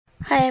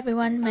Hi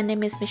everyone, my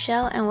name is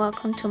Michelle and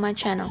welcome to my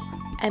channel.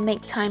 I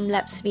make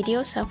time-lapse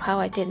videos of how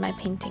I did my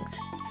paintings.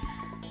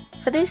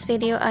 For this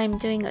video, I am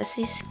doing a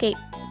seascape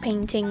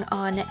painting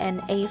on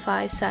an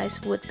A5 size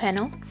wood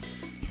panel.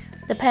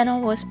 The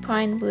panel was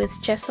primed with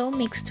gesso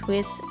mixed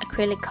with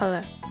acrylic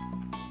color.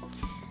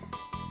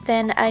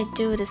 Then I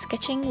do the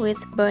sketching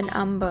with burnt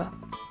umber.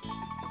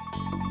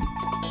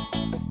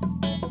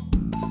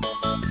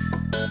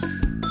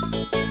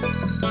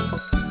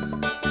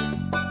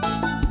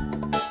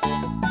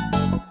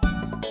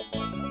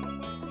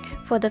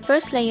 For the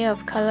first layer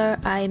of color,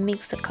 I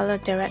mix the color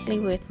directly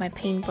with my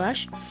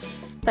paintbrush,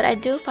 but I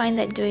do find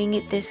that doing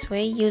it this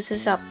way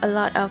uses up a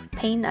lot of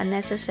paint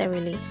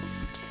unnecessarily.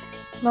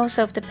 Most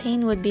of the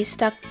paint would be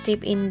stuck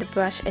deep in the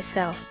brush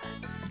itself.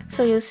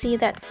 So you'll see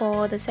that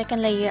for the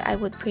second layer, I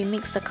would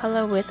pre-mix the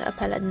color with a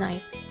palette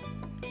knife.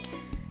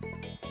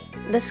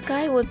 The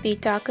sky would be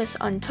darkest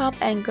on top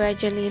and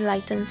gradually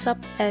lightens up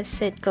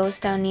as it goes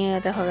down near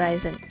the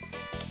horizon.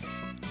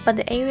 But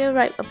the area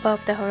right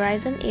above the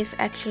horizon is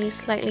actually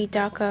slightly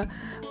darker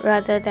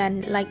rather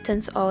than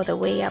lightens all the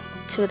way up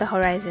to the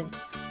horizon.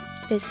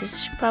 This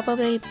is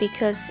probably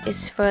because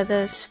it's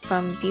furthest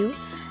from view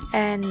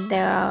and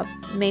there are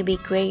maybe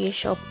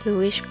grayish or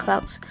bluish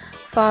clouds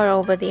far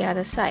over the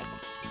other side.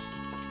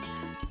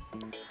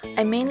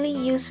 I mainly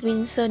use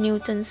Winsor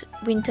Newton's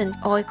Winter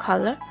Oil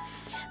color,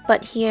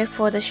 but here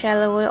for the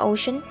shallower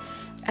ocean,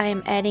 I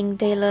am adding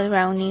Daler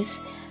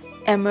Rowney's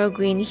Emerald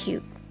Green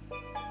hue.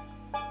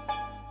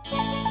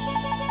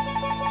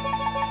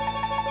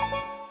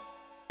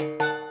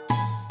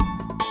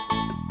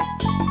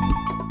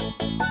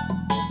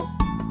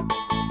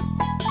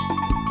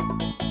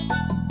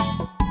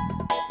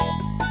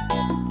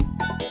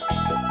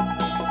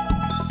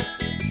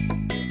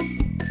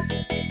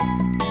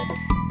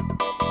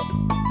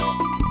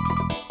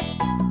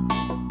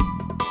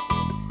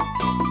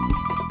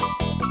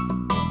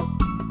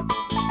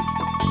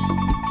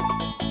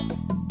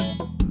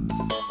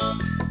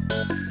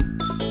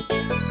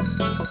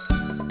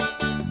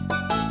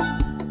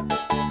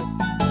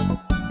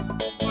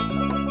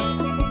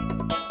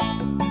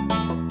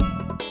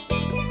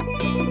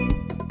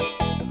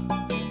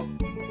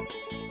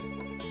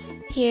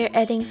 Here,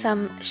 adding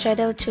some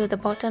shadow to the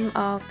bottom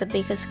of the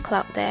biggest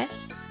cloud there.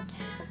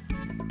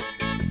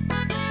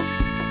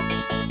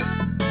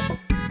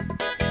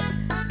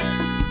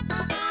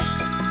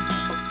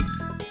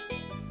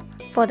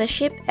 For the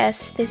ship,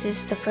 as this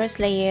is the first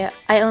layer,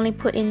 I only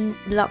put in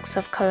blocks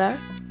of color.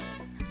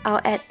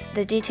 I'll add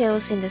the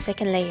details in the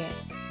second layer.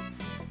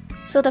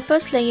 So the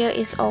first layer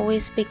is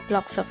always big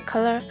blocks of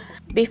color.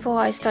 Before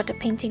I started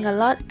painting a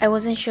lot, I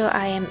wasn't sure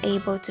I am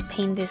able to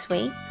paint this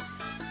way,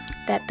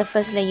 that the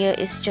first layer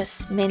is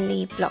just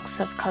mainly blocks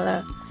of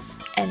color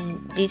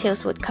and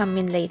details would come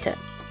in later.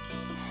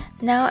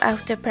 Now,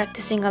 after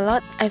practicing a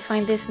lot, I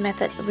find this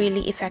method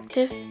really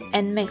effective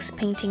and makes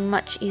painting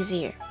much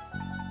easier.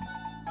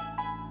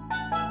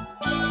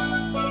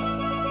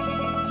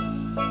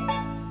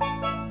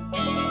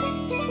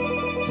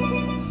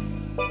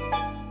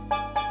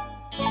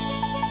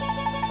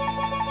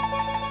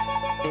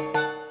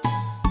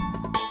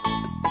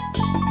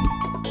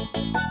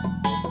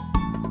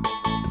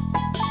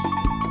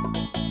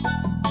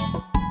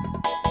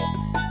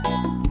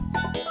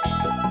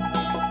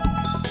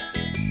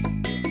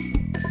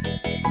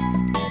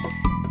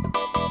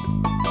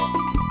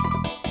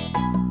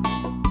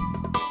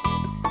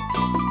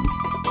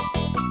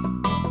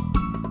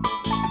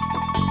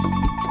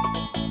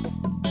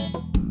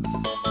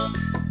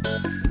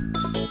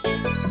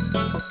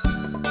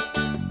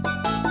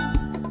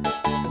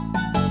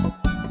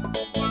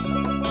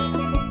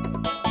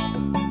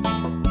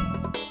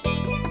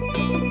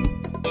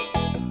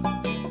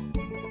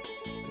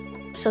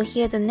 So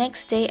here the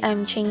next day,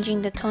 I'm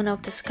changing the tone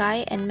of the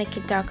sky and make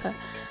it darker.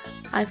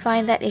 I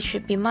find that it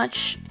should be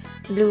much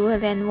bluer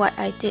than what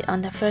I did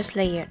on the first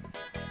layer.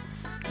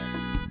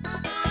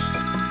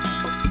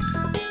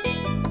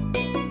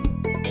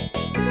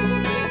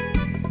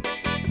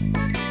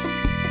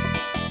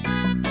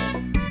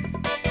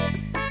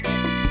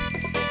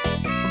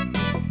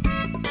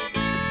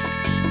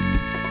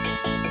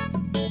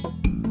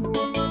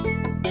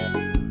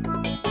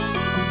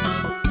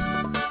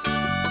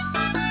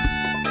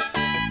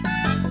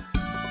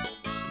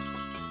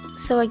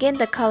 So again,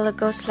 the color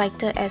goes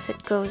lighter as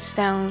it goes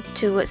down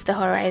towards the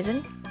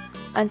horizon.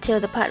 Until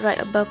the part right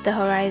above the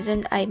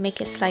horizon, I make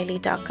it slightly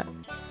darker.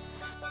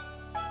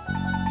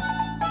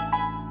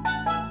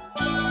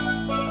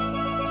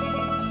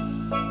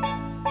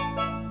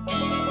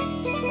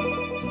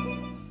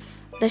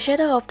 The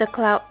shadow of the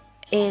cloud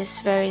is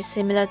very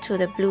similar to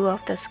the blue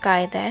of the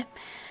sky there.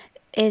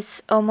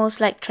 It's almost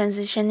like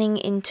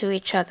transitioning into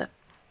each other.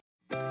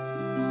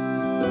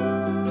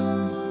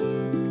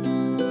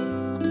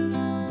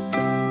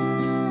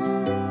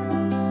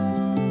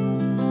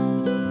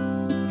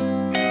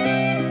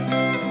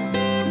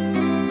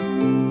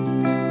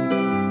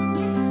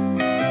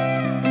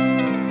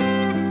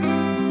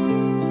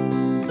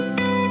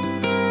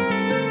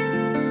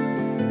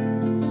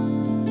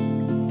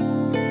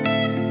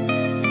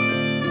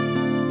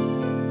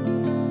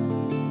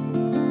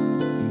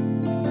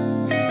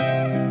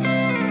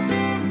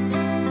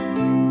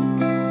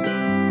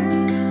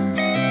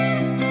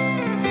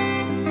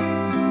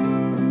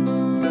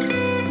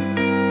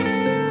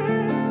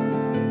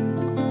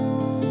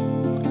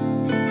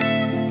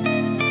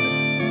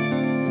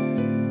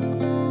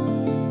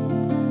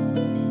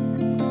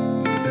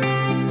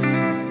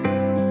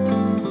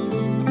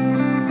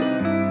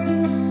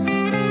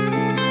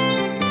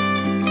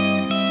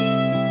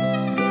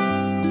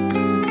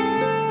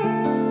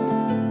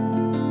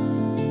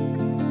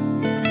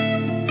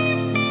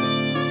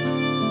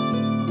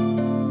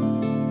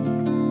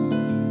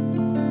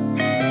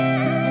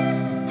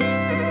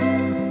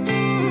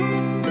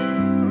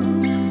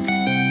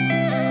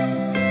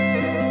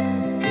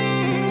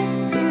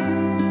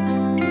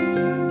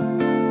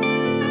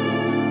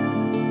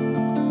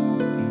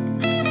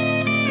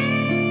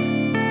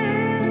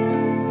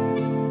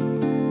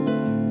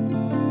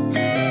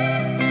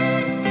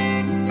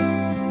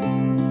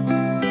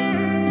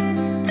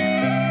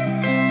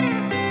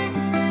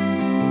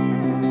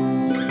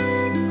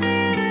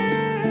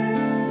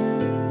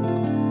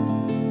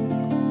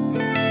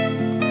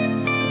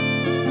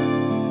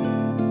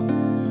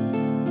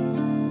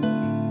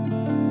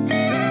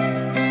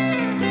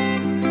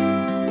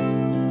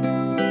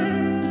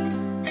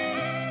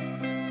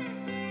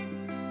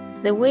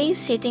 The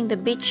waves hitting the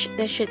beach,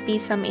 there should be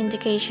some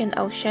indication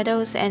of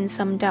shadows and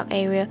some dark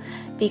area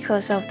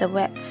because of the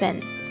wet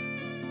sand.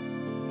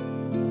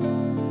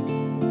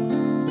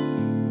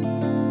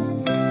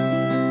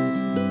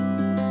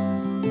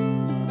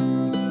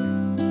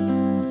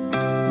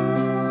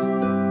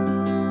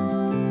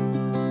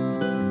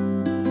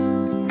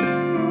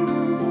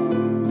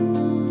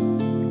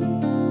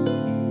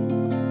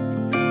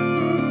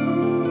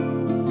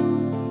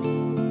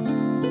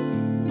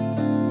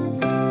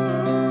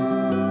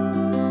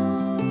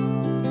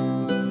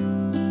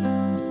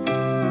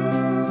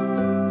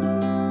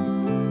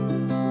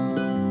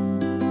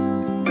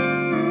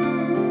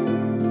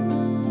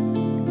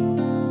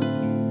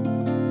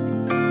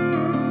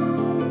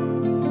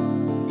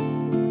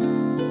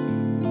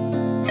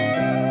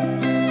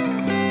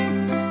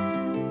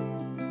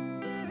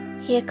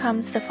 Here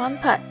comes the fun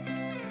part,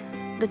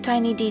 the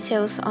tiny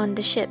details on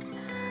the ship.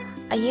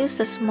 I use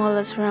the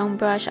smallest round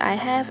brush I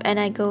have and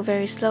I go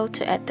very slow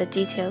to add the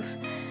details.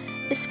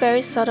 It's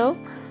very subtle.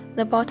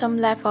 The bottom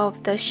left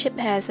of the ship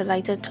has a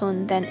lighter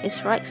tone than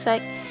its right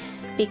side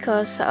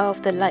because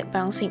of the light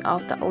bouncing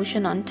off the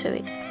ocean onto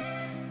it.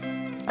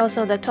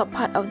 Also, the top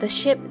part of the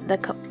ship, the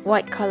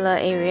white color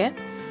area,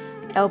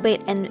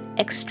 albeit an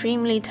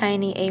extremely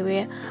tiny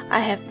area,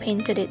 I have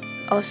painted it.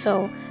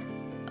 Also,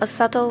 a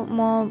subtle,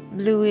 more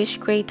bluish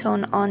gray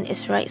tone on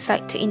its right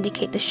side to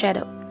indicate the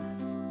shadow.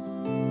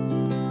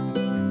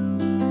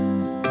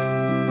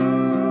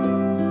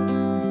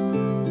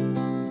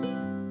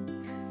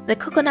 The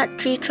coconut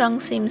tree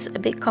trunk seems a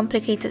bit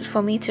complicated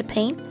for me to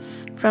paint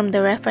from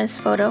the reference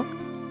photo,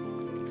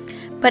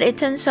 but it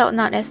turns out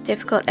not as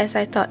difficult as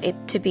I thought it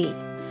to be.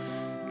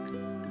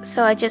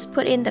 So I just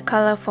put in the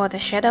color for the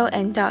shadow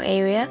and dark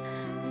area,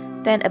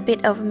 then a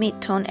bit of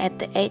mid-tone at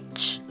the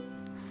edge.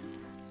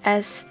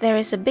 As there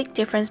is a big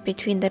difference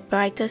between the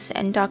brightest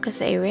and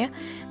darkest area,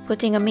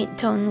 putting a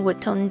mid-tone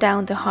would tone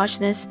down the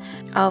harshness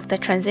of the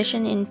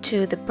transition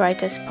into the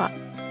brightest part.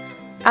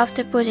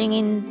 After putting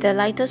in the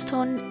lightest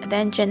tone,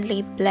 then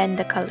gently blend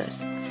the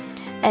colors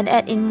and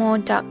add in more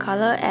dark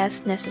color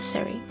as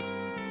necessary.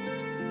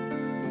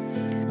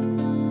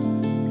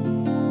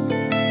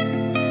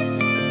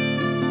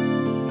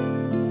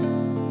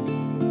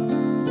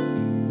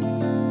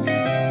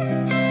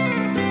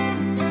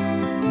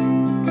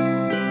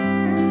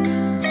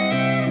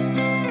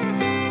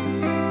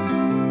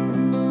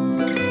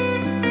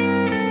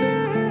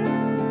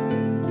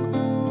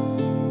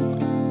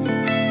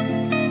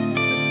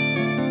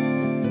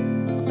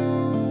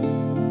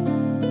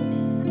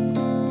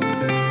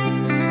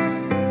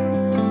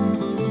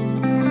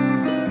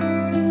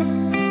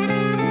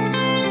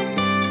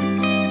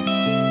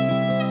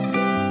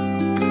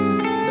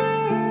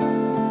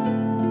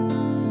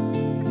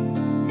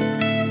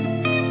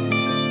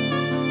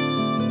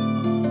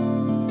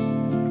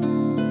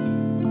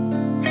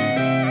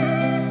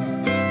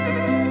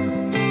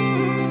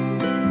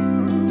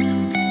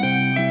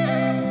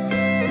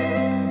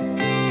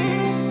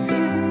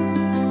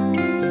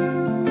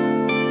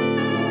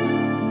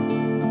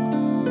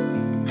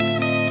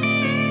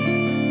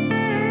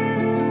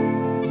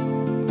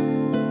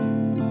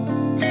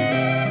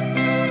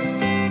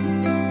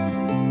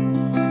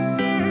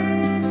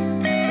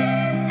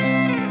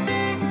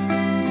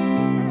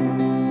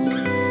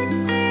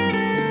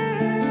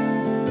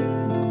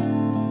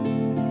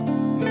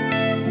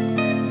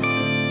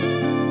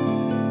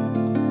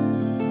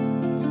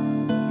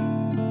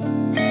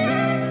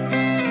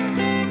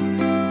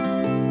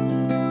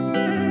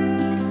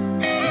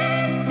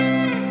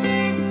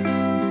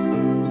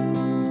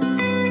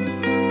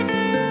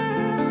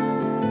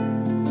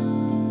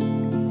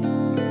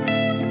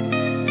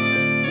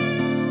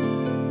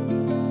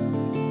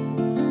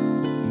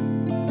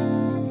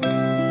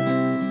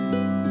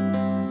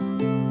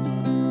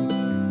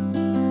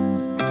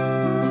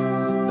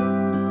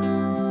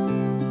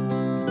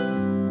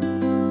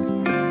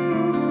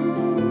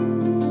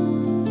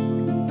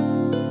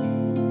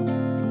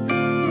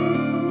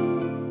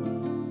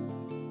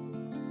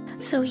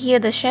 So here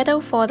the shadow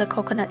for the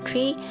coconut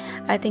tree.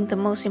 I think the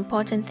most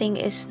important thing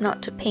is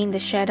not to paint the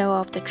shadow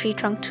of the tree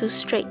trunk too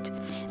straight,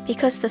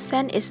 because the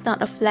sand is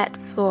not a flat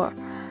floor.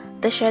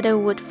 The shadow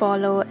would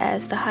follow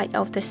as the height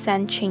of the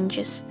sand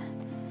changes.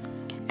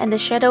 And the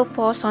shadow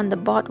falls on the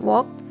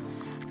boardwalk.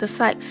 The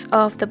sides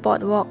of the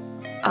boardwalk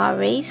are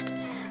raised.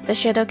 The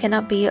shadow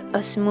cannot be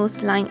a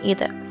smooth line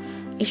either.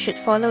 It should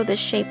follow the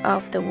shape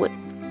of the wood.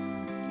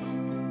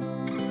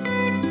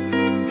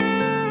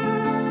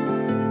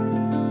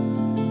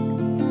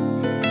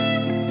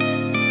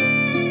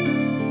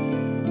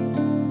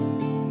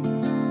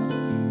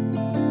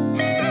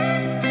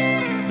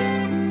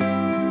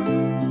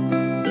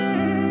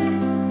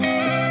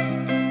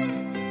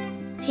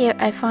 Here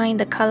I find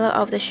the color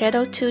of the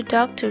shadow too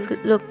dark to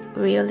look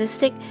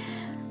realistic,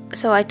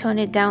 so I tone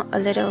it down a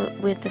little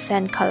with the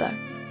sand color.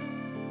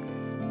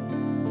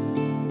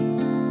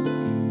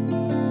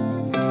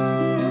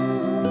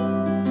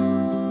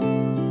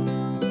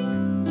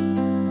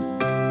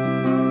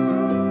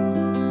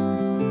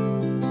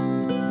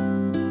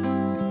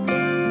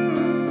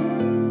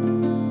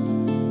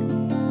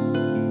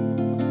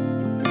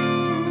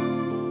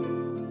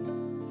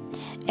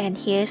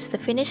 here's the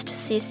finished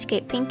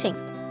seascape painting.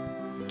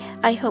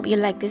 I hope you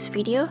like this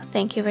video.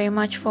 Thank you very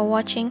much for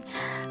watching.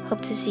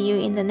 Hope to see you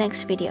in the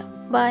next video.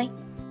 Bye!